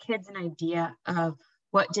gives your kids an idea of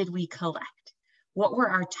what did we collect? What were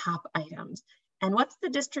our top items? And what's the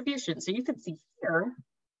distribution? So you can see here,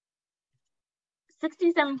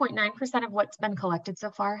 67.9% of what's been collected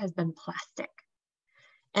so far has been plastic.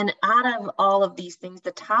 And out of all of these things,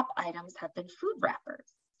 the top items have been food wrappers.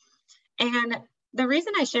 And the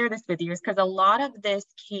reason I share this with you is because a lot of this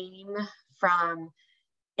came from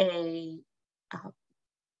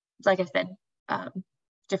like I said,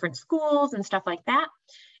 different schools and stuff like that.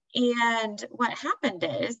 And what happened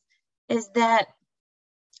is that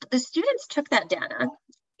the students took that data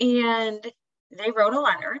and they wrote a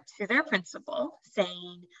letter to their principal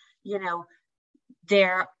saying, you know,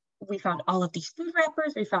 we found all of these food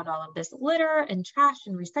wrappers, we found all of this litter and trash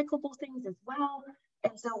and recyclable things as well.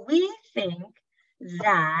 And so we think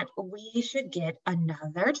that we should get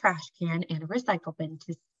another trash can and a recycle bin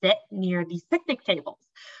to sit near these picnic tables,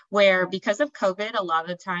 where because of COVID, a lot of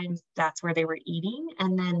the times that's where they were eating.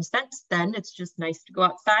 And then since then, it's just nice to go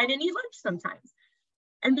outside and eat lunch sometimes.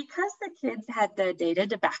 And because the kids had the data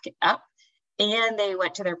to back it up, and they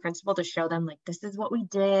went to their principal to show them, like, this is what we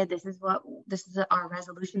did, this is our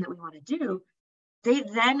resolution that we want to do, they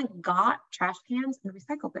then got trash cans and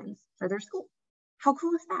recycle bins for their school. How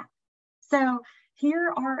cool is that? So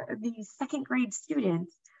here are these second grade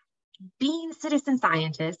students being citizen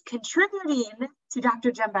scientists, contributing to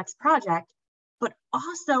Dr. Jembeck's project, but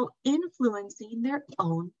also influencing their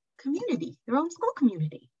own community, their own school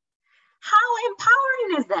community. How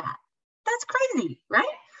empowering is that? That's crazy,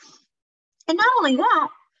 right? And not only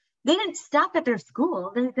that, they didn't stop at their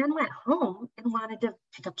school. They then went home and wanted to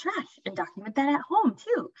pick up trash and document that at home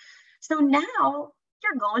too. So now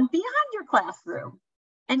you're going beyond your classroom.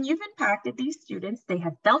 And you've impacted these students. They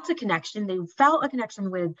have felt a connection. They felt a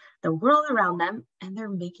connection with the world around them, and they're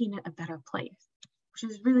making it a better place, which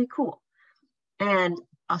is really cool. And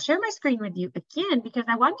I'll share my screen with you again, because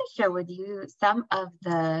I want to share with you some of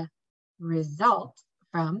the results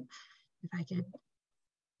from, if I can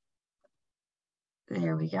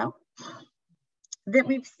there we go, that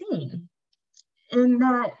we've seen. And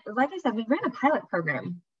that, like I said, we ran a pilot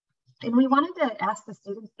program and we wanted to ask the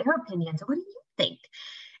students their opinions. What do you think?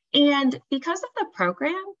 And because of the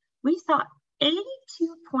program, we saw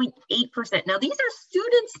 82.8%. Now, these are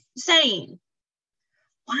students saying,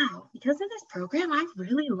 wow, because of this program, I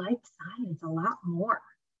really liked science a lot more.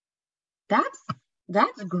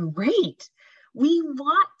 That's great. We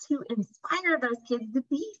want to inspire those kids to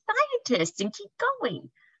be scientists and keep going.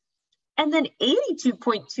 And then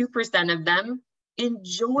 82.2% of them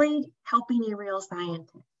enjoyed helping a real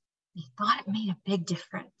scientist. They thought it made a big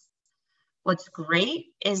difference. What's great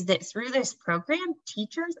is that through this program,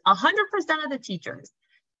 teachers, 100% of the teachers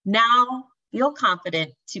now feel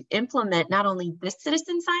confident to implement not only this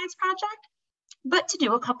citizen science project, but to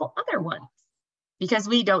do a couple other ones. Because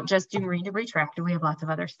we don't just do marine debris tracker, we have lots of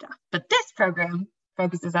other stuff. But this program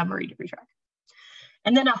focuses on marine debris tracker.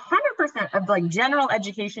 And then 100% of like general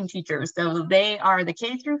education teachers, so they are the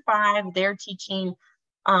K through 5, they're teaching,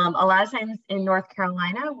 a lot of times in North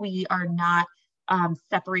Carolina, we are not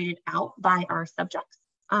separated out by our subjects.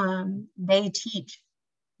 They teach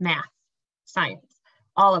math, science,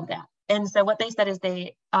 all of that. And so what they said is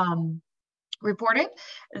they reported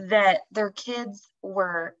that their kids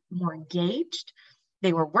were more engaged,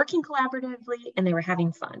 they were working collaboratively, and they were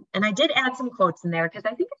having fun. And I did add some quotes in there because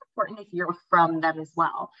I think it's important to hear from them as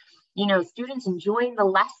well. You know, students enjoying the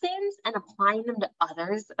lessons and applying them to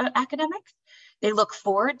others' academics. They look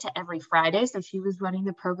forward to every Friday. So she was running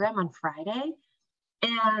the program on Friday.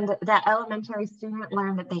 And that elementary student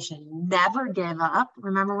learned that they should never give up.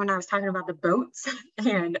 Remember when I was talking about the boats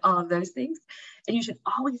and all of those things? And you should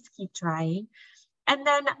always keep trying. And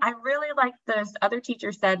then I really like this other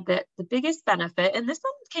teacher said that the biggest benefit, and this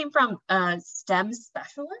one came from a STEM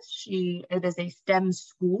specialist. It is a STEM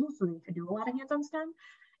school, so they could do a lot of hands-on STEM,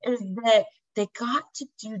 is that they got to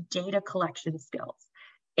do data collection skills.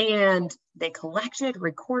 And they collected,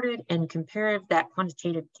 recorded, and compared that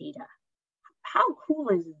quantitative data. How cool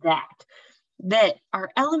is that? That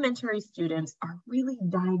our elementary students are really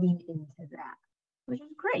diving into that, which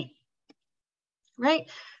is great, right?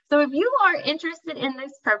 So if you are interested in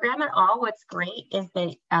this program at all, what's great is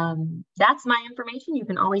that that's my information. You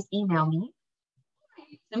can always email me.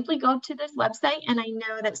 Simply go to this website, and I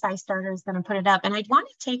know that SciStarter is going to put it up. And I want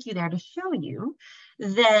to take you there to show you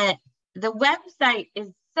that the website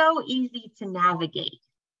is so easy to navigate.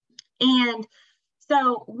 And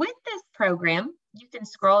so with this program, you can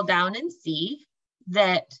scroll down and see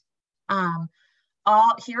that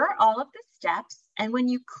here are all of the steps. And when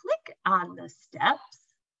you click on the steps,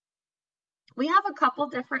 we have a couple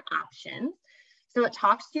different options. So it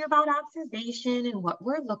talks to you about observation and what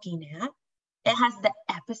we're looking at. It has the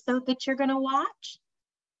episode that you're going to watch.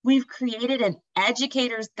 We've created an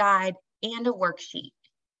educator's guide and a worksheet.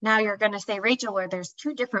 Now you're going to say, Rachel, well, there's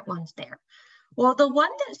two different ones there. Well, the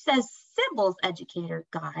one that says Sybil's Educator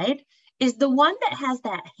Guide is the one that has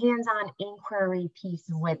that hands-on inquiry piece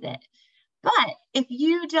with it. But if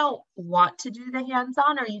you don't want to do the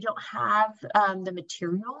hands-on or you don't have the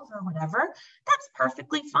materials or whatever, that's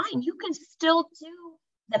perfectly fine. You can still do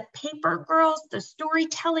the Paper Girls, the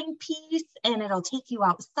storytelling piece, and it'll take you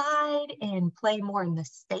outside and play more in the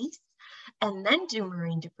space and then do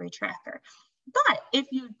marine debris tracker. But if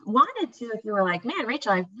you wanted to, if you were like, man,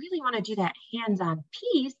 Rachel, I really want to do that hands-on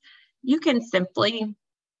piece, you can simply,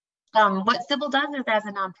 what Sybil does is as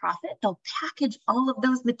a nonprofit, they'll package all of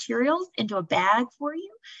those materials into a bag for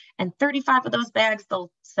you, and 35 of those bags,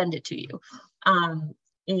 they'll send it to you. And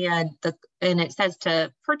it says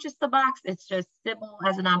to purchase the box, it's just Sybil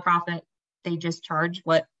as a nonprofit, they just charge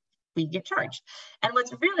what we get charged. And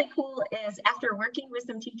what's really cool is after working with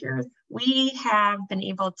some teachers, we have been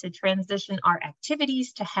able to transition our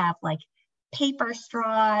activities to have like paper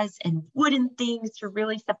straws and wooden things to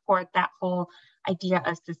really support that whole idea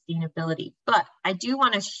of sustainability. But I do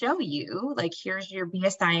want to show you, like, here's your Be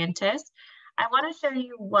a Scientist. I want to show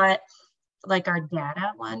you what, like our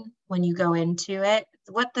data one, when you go into it,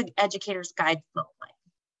 what the educator's guides look like.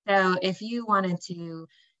 So if you wanted to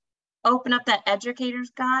open up that educator's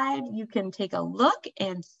guide, you can take a look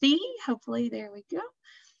and see, hopefully, there we go.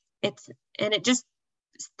 It just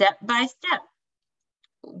step by step,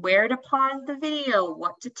 where to pause the video,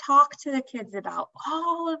 what to talk to the kids about,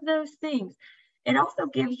 all of those things. It also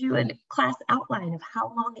gives you a class outline of how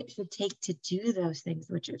long it should take to do those things,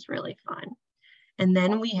 which is really fun. And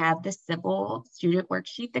then we have the Sybil student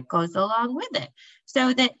worksheet that goes along with it,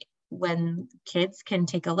 so that when kids can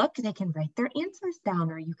take a look, they can write their answers down,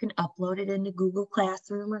 or you can upload it into Google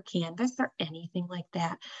Classroom or Canvas or anything like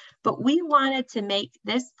that. But we wanted to make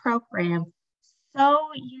this program so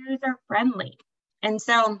user-friendly. And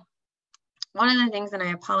so one of the things, and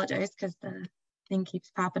I apologize because the thing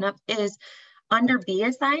keeps popping up, is under Be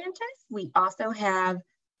a Scientist, we also have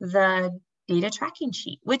the data tracking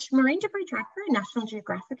sheet, which Marine Debris Tracker and National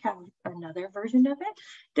Geographic have another version of it.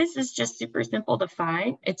 This is just super simple to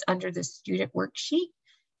find. It's under the student worksheet,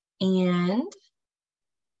 and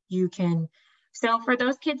you can, so for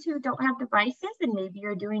those kids who don't have devices and maybe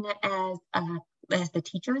you're doing it as the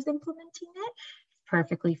teacher is implementing it,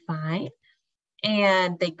 perfectly fine.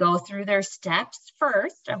 And they go through their steps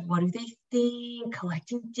first of what do they think,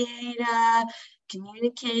 collecting data,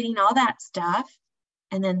 communicating, all that stuff.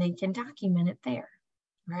 And then they can document it there,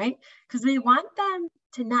 right? Because we want them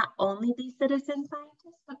to not only be citizen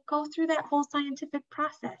scientists, but go through that whole scientific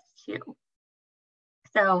process too.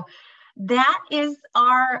 So that is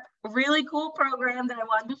our really cool program that I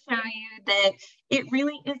wanted to show you, that it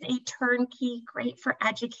really is a turnkey, great for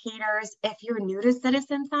educators. If you're new to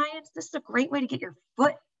citizen science, this is a great way to get your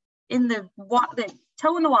foot in the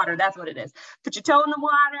toe in the water. That's what it is. Put your toe in the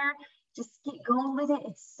water, just get going with it.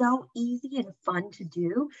 It's so easy and fun to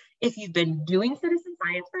do. If you've been doing citizen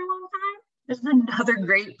science for a long time, this is another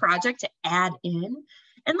great project to add in.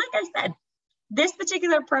 And like I said, this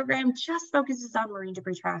particular program just focuses on Marine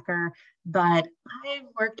Debris Tracker, but I've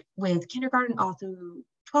worked with kindergarten all through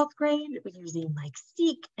 12th grade using like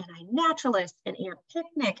Seek and iNaturalist and Ant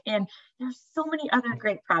Picnic, and there's so many other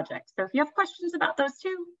great projects. So if you have questions about those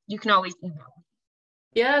too, you can always email me.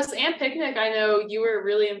 Yes, Ant Picnic, I know you were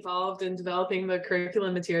really involved in developing the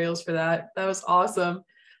curriculum materials for that. That was awesome.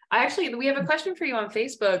 We have a question for you on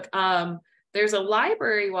Facebook. There's a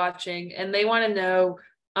library watching and they want to know,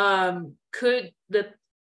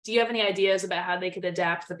 do you have any ideas about how they could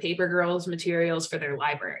adapt the Paper Girls materials for their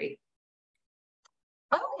library?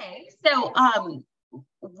 Okay, so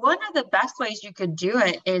one of the best ways you could do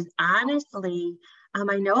it is honestly,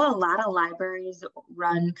 I know a lot of libraries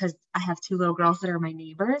run, because I have two little girls that are my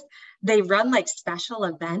neighbors, they run like special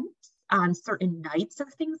events on certain nights or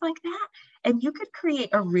things like that. And you could create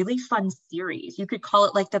a really fun series. You could call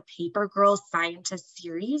it like the Paper Girls Scientist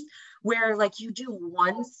series, where like you do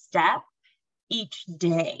one step each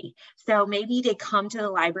day. So maybe they come to the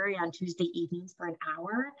library on Tuesday evenings for an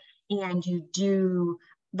hour and you do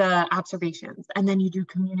the observations, and then you do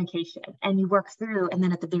communication and you work through, and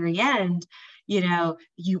then at the very end,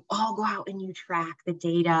 you all go out and you track the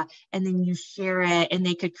data and then you share it, and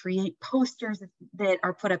they could create posters that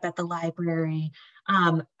are put up at the library.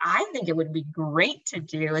 I think it would be great to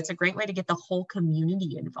do. It's a great way to get the whole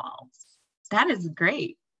community involved. That is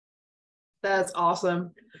great. That's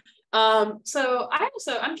awesome. So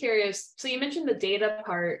I'm curious. So you mentioned the data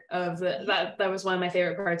part of that was one of my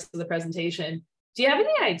favorite parts of the presentation. Do you have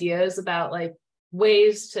any ideas about like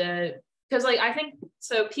ways to, because like I think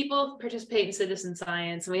so people participate in citizen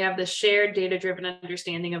science and we have this shared data-driven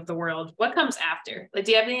understanding of the world. What comes after? Like,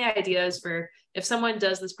 do you have any ideas for if someone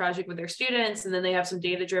does this project with their students and then they have some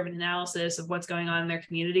data-driven analysis of what's going on in their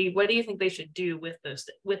community? What do you think they should do with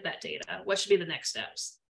that data? What should be the next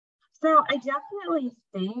steps? So I definitely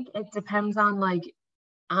think it depends on like,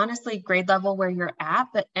 honestly, grade level where you're at,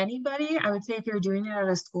 but anybody, I would say if you're doing it at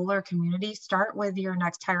a school or community, start with your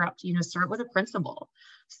next higher up, start with a principal,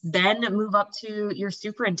 then move up to your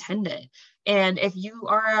superintendent. And if you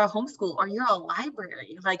are a homeschool or you're a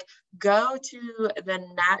library, like go to the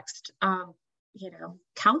next,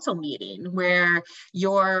 council meeting where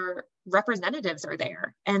your representatives are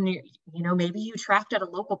there. And, maybe you trapped at a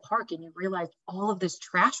local park and you realized all of this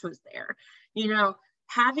trash was there.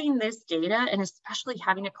 Having this data, and especially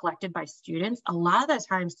having it collected by students, a lot of the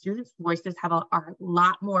time students' voices are a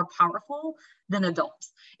lot more powerful than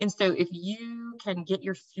adults. And so if you can get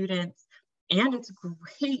your students, and it's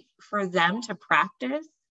great for them to practice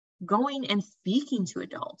going and speaking to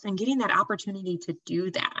adults and getting that opportunity to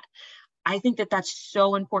do that. I think that that's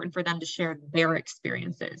so important for them to share their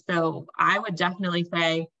experiences. So I would definitely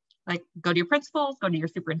say, like, go to your principals, go to your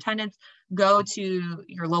superintendents, go to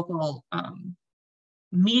your local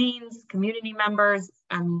meetings, community members.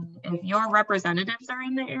 If your representatives are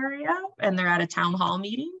in the area and they're at a town hall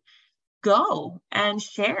meeting, go and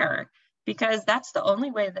share, because that's the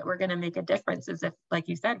only way that we're going to make a difference is if, like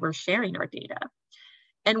you said, we're sharing our data.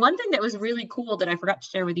 And one thing that was really cool that I forgot to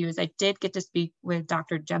share with you is I did get to speak with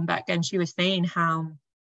Dr. Jembeck, and she was saying how,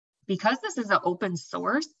 because this is an open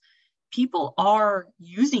source, people are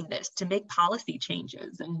using this to make policy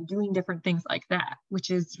changes and doing different things like that,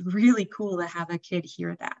 which is really cool to have a kid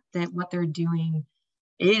hear that what they're doing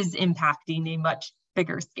is impacting a much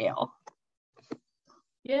bigger scale.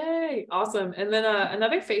 Yay, awesome. And then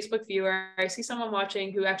another Facebook viewer, I see someone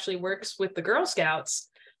watching who actually works with the Girl Scouts.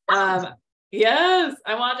 Yes,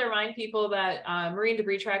 I wanted to remind people that Marine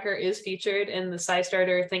Debris Tracker is featured in the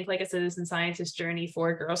SciStarter Think Like a Citizen Scientist journey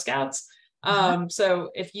for Girl Scouts. So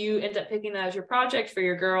if you end up picking that as your project for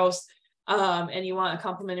your girls, and you want a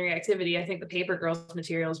complementary activity, I think the Paper Girls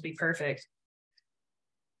materials would be perfect.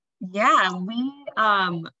 Yeah,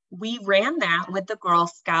 we ran that with the Girl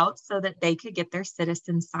Scouts so that they could get their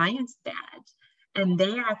citizen science badge. And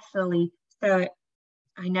they actually, so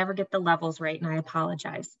I never get the levels right and I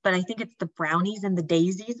apologize, but I think it's the brownies and the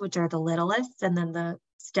daisies, which are the littlest, and then the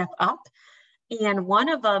step up. And one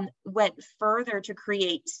of them went further to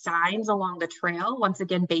create signs along the trail, once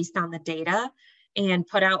again, based on the data, and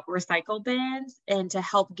put out recycle bins and to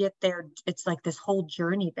help get their, it's like this whole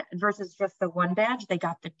journey versus just the one badge, they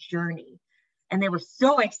got the journey. And they were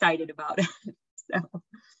so excited about it. So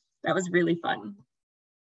that was really fun.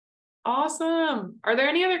 Awesome. Are there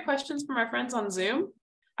any other questions from our friends on Zoom?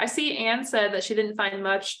 I see Anne said that she didn't find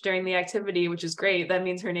much during the activity, which is great. That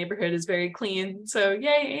means her neighborhood is very clean. So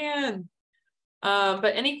yay, Anne.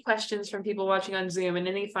 But any questions from people watching on Zoom, and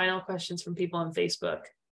any final questions from people on Facebook?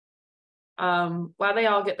 While they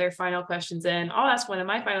all get their final questions in, I'll ask one of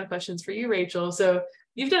my final questions for you, Rachel. So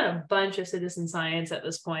you've done a bunch of citizen science at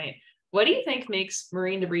this point. What do you think makes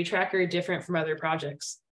Marine Debris Tracker different from other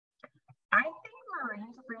projects? I think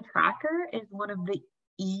Marine Debris Tracker is one of the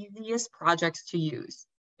easiest projects to use,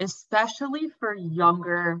 especially for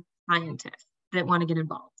younger scientists that want to get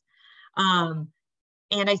involved.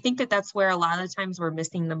 And I think that that's where a lot of the times we're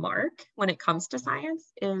missing the mark when it comes to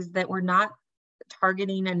science, is that we're not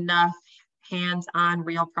targeting enough hands-on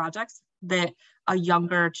real projects that a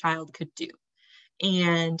younger child could do.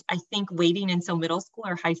 And I think waiting until middle school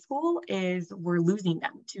or high school is we're losing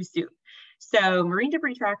them too soon. So Marine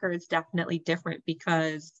Debris Tracker is definitely different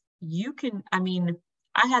because you can, I mean,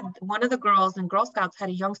 I had one of the girls in Girl Scouts had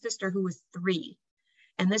a young sister who was 3,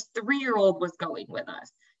 and this 3-year-old was going with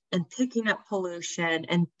us and picking up pollution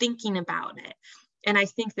and thinking about it. And I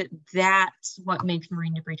think that that's what makes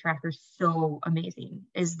Marine Debris Tracker so amazing,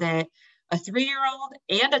 is that a 3-year-old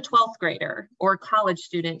and a 12th grader or college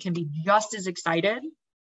student can be just as excited.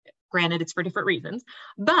 Granted, it's for different reasons,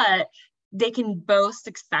 but they can both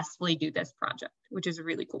successfully do this project, which is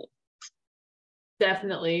really cool.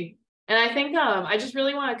 Definitely. And I think I just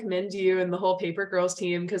really want to commend you and the whole Paper Girls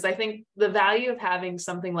team, because I think the value of having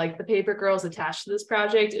something like the Paper Girls attached to this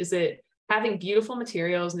project is that having beautiful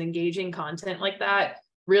materials and engaging content like that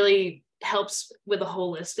really helps with a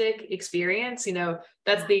holistic experience. You know,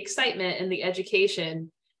 that's the excitement and the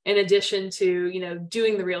education, in addition to, you know,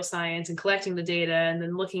 doing the real science and collecting the data and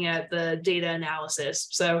then looking at the data analysis.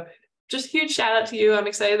 So just huge shout out to you. I'm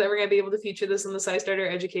excited that we're going to be able to feature this on the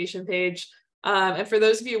SciStarter education page. And for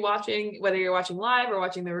those of you watching, whether you're watching live or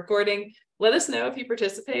watching the recording, let us know if you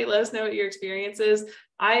participate. Let us know what your experience is.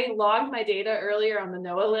 I logged my data earlier on the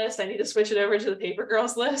NOAA list. I need to switch it over to the Paper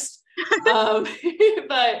Girls list. But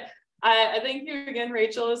I thank you again,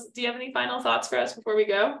 Rachel. Do you have any final thoughts for us before we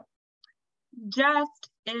go? Just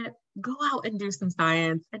go out and do some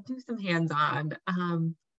science and do some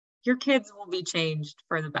hands-on. Your kids will be changed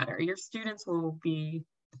for the better. Your students will be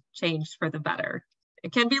changed for the better.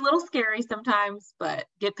 It can be a little scary sometimes, but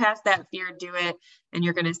get past that fear, do it, and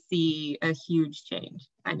you're going to see a huge change.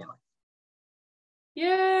 I know it.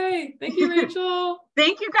 Yay. Thank you, Rachel.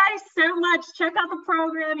 Thank you guys so much. Check out the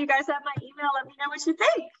program. You guys have my email. Let me know what you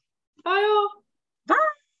think. Bye all.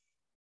 Bye.